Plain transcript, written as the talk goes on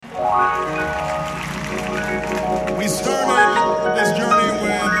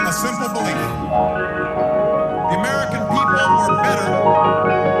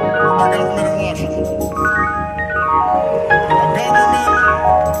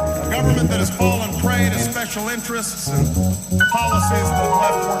interests and policies that have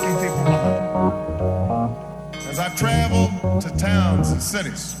left working people behind. As I've traveled to towns and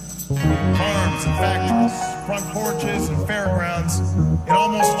cities, farms and factories, front porches and fairgrounds in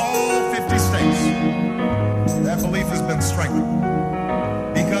almost all 50 states, that belief has been strengthened.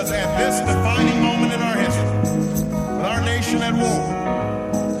 Because at this defining moment in our history, with our nation at war,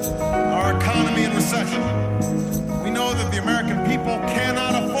 our economy in recession, we know that the American people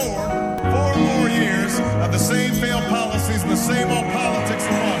cannot afford 4 more years of the same failed policies and the same old politics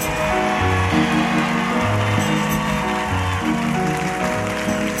in Washington.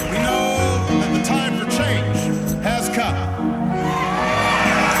 We know that the time for change has come.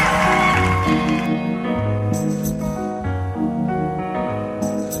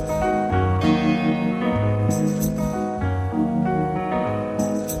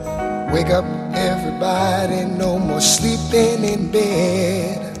 Wake up, everybody, no more sleeping in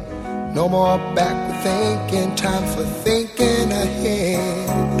bed. No more backward thinking, time for thinking ahead.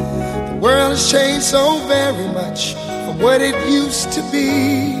 The world has changed so very much from what it used to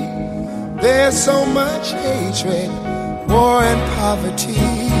be. There's so much hatred, war and poverty.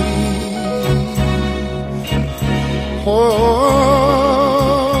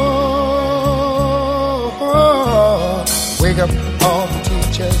 Wake up all the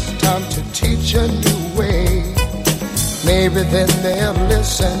teachers, time to teach a new way. Maybe then they'll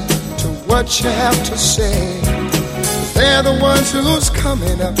listen to what you have to say. 'Cause they're the ones who's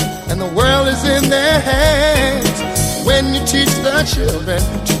coming up, and the world is in their hands. When you teach the children,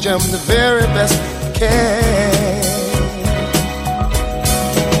 teach them the very best you can.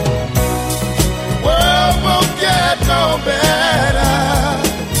 The world won't get no better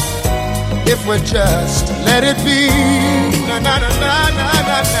if we just let it be. Na na na na na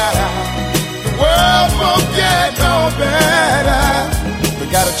na na. The world won't get no better. We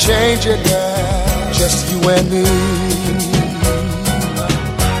gotta change it now, just you and me.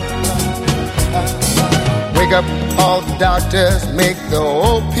 Wake up all the doctors, make the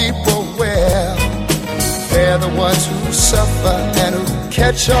old people well. They're the ones who suffer and who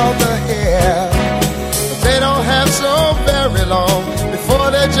catch all the hair. But they don't have so very long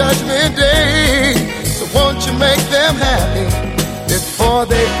before their judgment day. So won't you make them happy before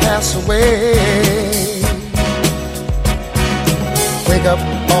they pass away? Wake up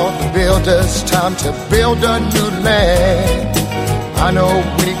all the builders, time to build a new land. I know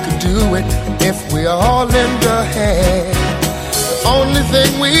we could do it if we all lend a hand. The only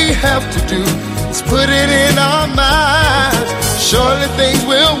thing we have to do is put it in our minds. Surely things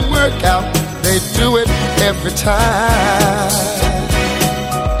will work out, they do it every time.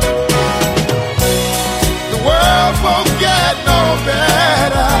 The world won't get no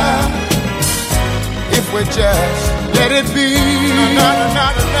better if we just let it be. Na, na, na,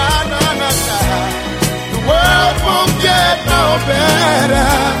 na, na, na, na. The world won't get no better.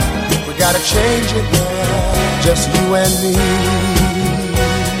 We gotta change it now, just you and me.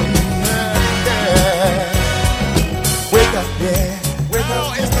 Yeah. Wake up, yeah.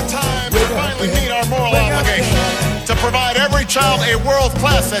 Now is the time to finally meet our moral obligation to provide every child a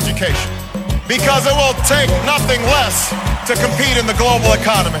world-class education, because it will take nothing less to compete in the global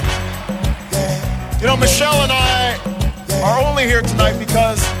economy. You know, Michelle and I are only here tonight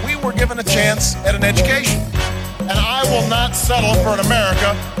because we were given a chance at an education. And I will not settle for an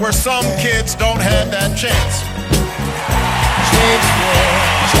America where some kids don't have that chance. Change it, yeah.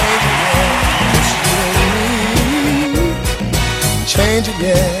 Change it, yeah. Change it,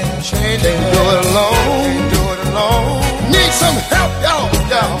 yeah. Change it, can't do it alone. Can't do it alone. Need some help, y'all.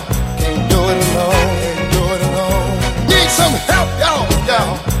 Y'all can't do it alone. Can't do it alone. Need some help, y'all.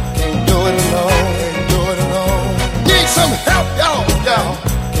 Y'all can't do it alone. Can't do it alone. Need some help, y'all. Y'all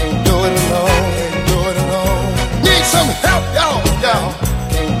can't do it alone. Can't do it alone. Need some help, y'all. Y'all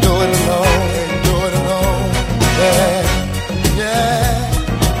can't do it alone. Can't do it alone. Yeah, yeah.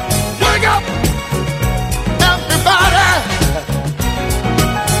 Wake up, everybody.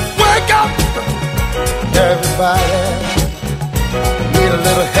 Wake up, everybody. Need a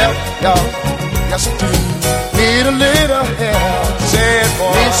little help, y'all. Yes, I do. Need a little help. Say it,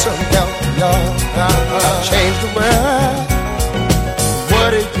 boy. Need some help, y'all. Change the world,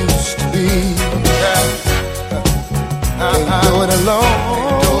 what it used to be. Can't do it alone.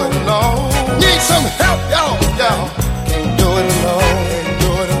 Can't do it alone. Need some help, y'all. Y'all can't do it alone. Can't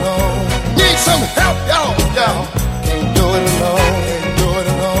do it alone. Need some help, y'all. Y'all can't do it alone. Can't do it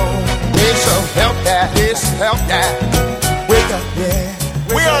alone. Need some help, that. Need some help, that. Wake up,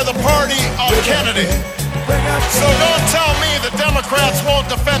 yeah. We are the party of Kennedy. So don't tell me the Democrats won't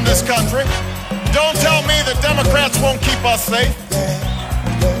defend this country. Don't tell me that Democrats won't keep us safe.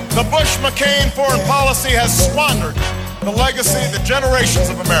 The Bush-McCain foreign policy has squandered the legacy that generations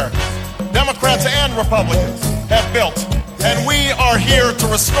of Americans, Democrats and Republicans, have built. And we are here to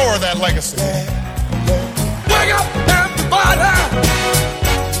restore that legacy. Wake up, everybody!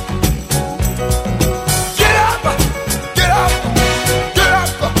 Get up! Get up! Get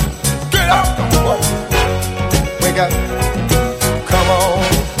up! Get up! Wake up! Come on!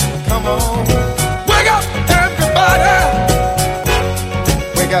 Come on! Wake up, everybody!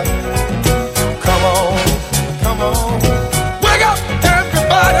 Wake up! Come on! Come on! Wake up,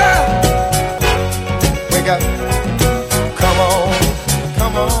 everybody! Wake up! Come on!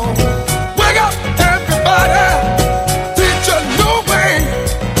 Come on! Wake up, everybody! Did you know me?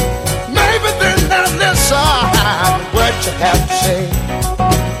 Maybe then now listen what you have to say.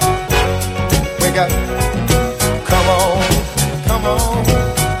 Wake up! Come on! Come on!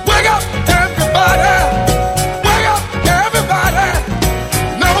 Wake up, everybody! Wake up, everybody!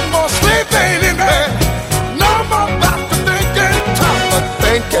 No more sleeping in bed. No more about to thinking, top of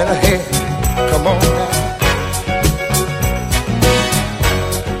thinking ahead. Come on now.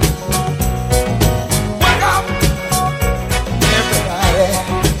 Wake up, everybody.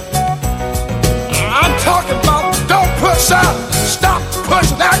 I'm talking about don't push out. Stop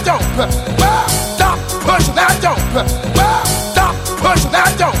pushing that don't. Stop pushing that don't. Stop pushing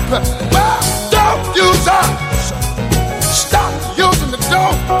that don't. Don't use us. Stop using the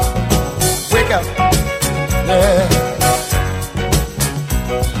don't. Wake up. Yeah.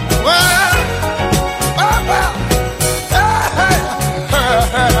 Well, hey,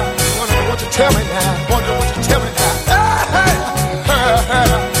 wonder what you tell me now. Wonder what you tell me now.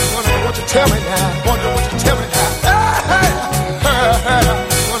 Wonder what you tell me now. Wonder what you tell me now. Wonder what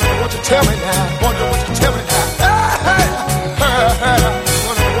you tell me now. Wonder what you tell me now.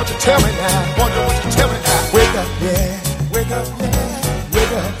 Wonder what you tell me now. Wonder what you tell me now. Wake up, yeah. Wake up, yeah.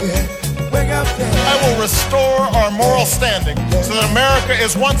 Wake up, yeah. Wake up, yeah. I will restore our moral standing so that America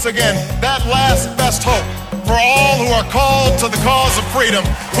is once again that last best hope for all who are called to the cause of freedom,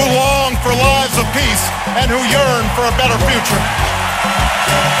 who long for lives of peace, and who yearn for a better future.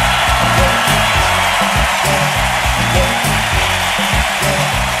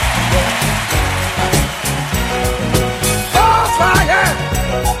 False lying,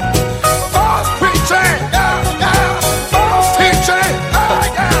 false preaching, false teaching.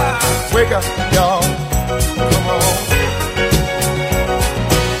 Wake up, y'all. Come on.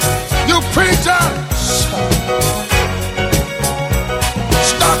 You preachers,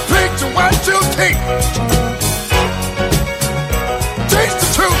 stop preaching what you teach. Teach the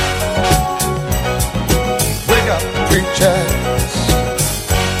truth. Wake up, preachers.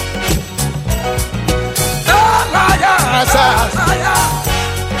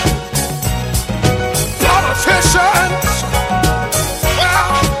 Politicians,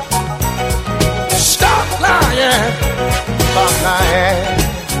 well, stop lying. Stop lying.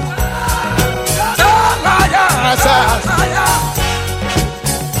 Stop liars.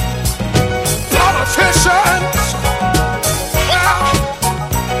 Politicians, well,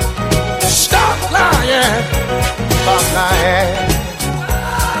 stop lying. Stop lying.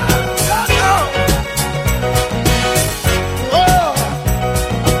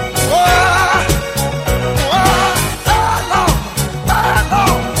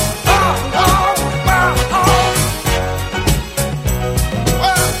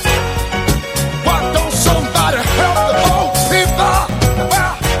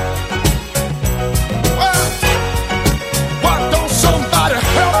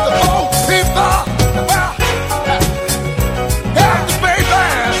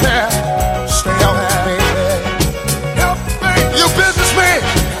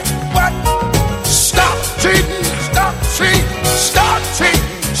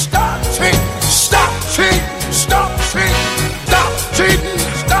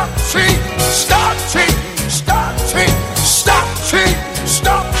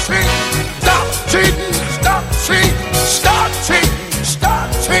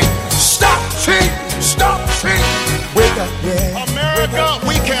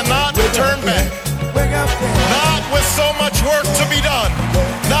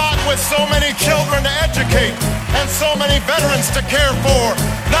 So many children to educate and so many veterans to care for,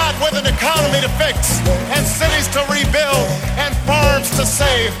 not with an economy to fix and cities to rebuild and farms to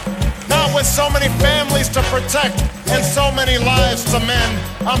save, not with so many families to protect and so many lives to mend.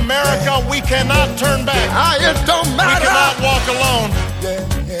 America, we cannot turn back. It don't matter. We cannot walk alone.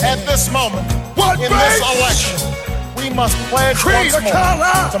 At this moment, in this election, we must pledge once more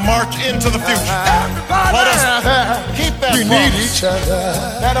to march into the future. Let us keep that promise,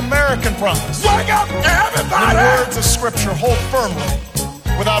 that American promise. Wake up, everybody! The words of Scripture hold firmly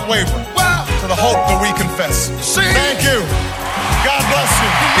without wavering to the hope that we confess. Thank you. God bless you.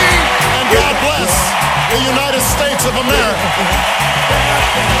 And God bless the United States of America.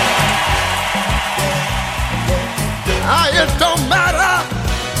 It don't matter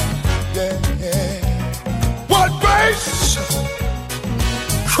what race,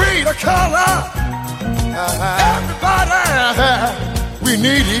 creed, or color. Everybody, we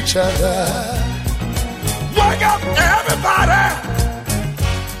need each other. Wake up, everybody.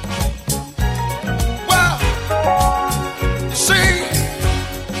 Well, you see,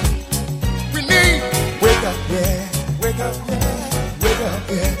 we need wake up, yeah, wake up, yeah, wake up,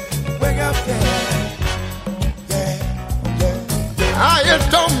 yeah, wake up, yeah. It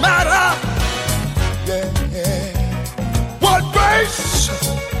don't matter what race,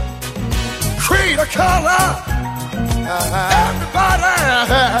 creed, or color. Everybody,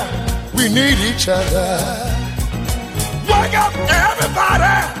 we need each other. Wake up,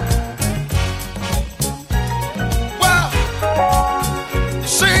 everybody. Well, you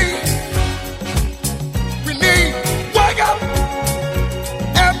see, we need wake up,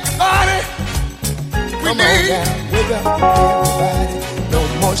 everybody. We need wake up, everybody. No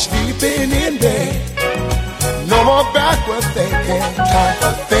more sleeping in bed. No more backward thinking. Time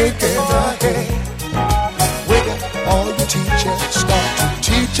for thinking ahead. Wake up, all your teachers. Start to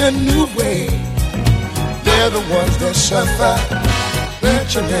teach a new way. They're the ones that suffer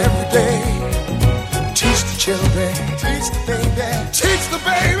each and every day. Teach the children. Teach the babies. Teach the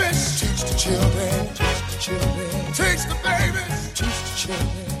babies. Teach the children. Teach the children. Teach the babies. Teach the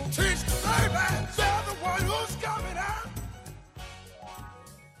children.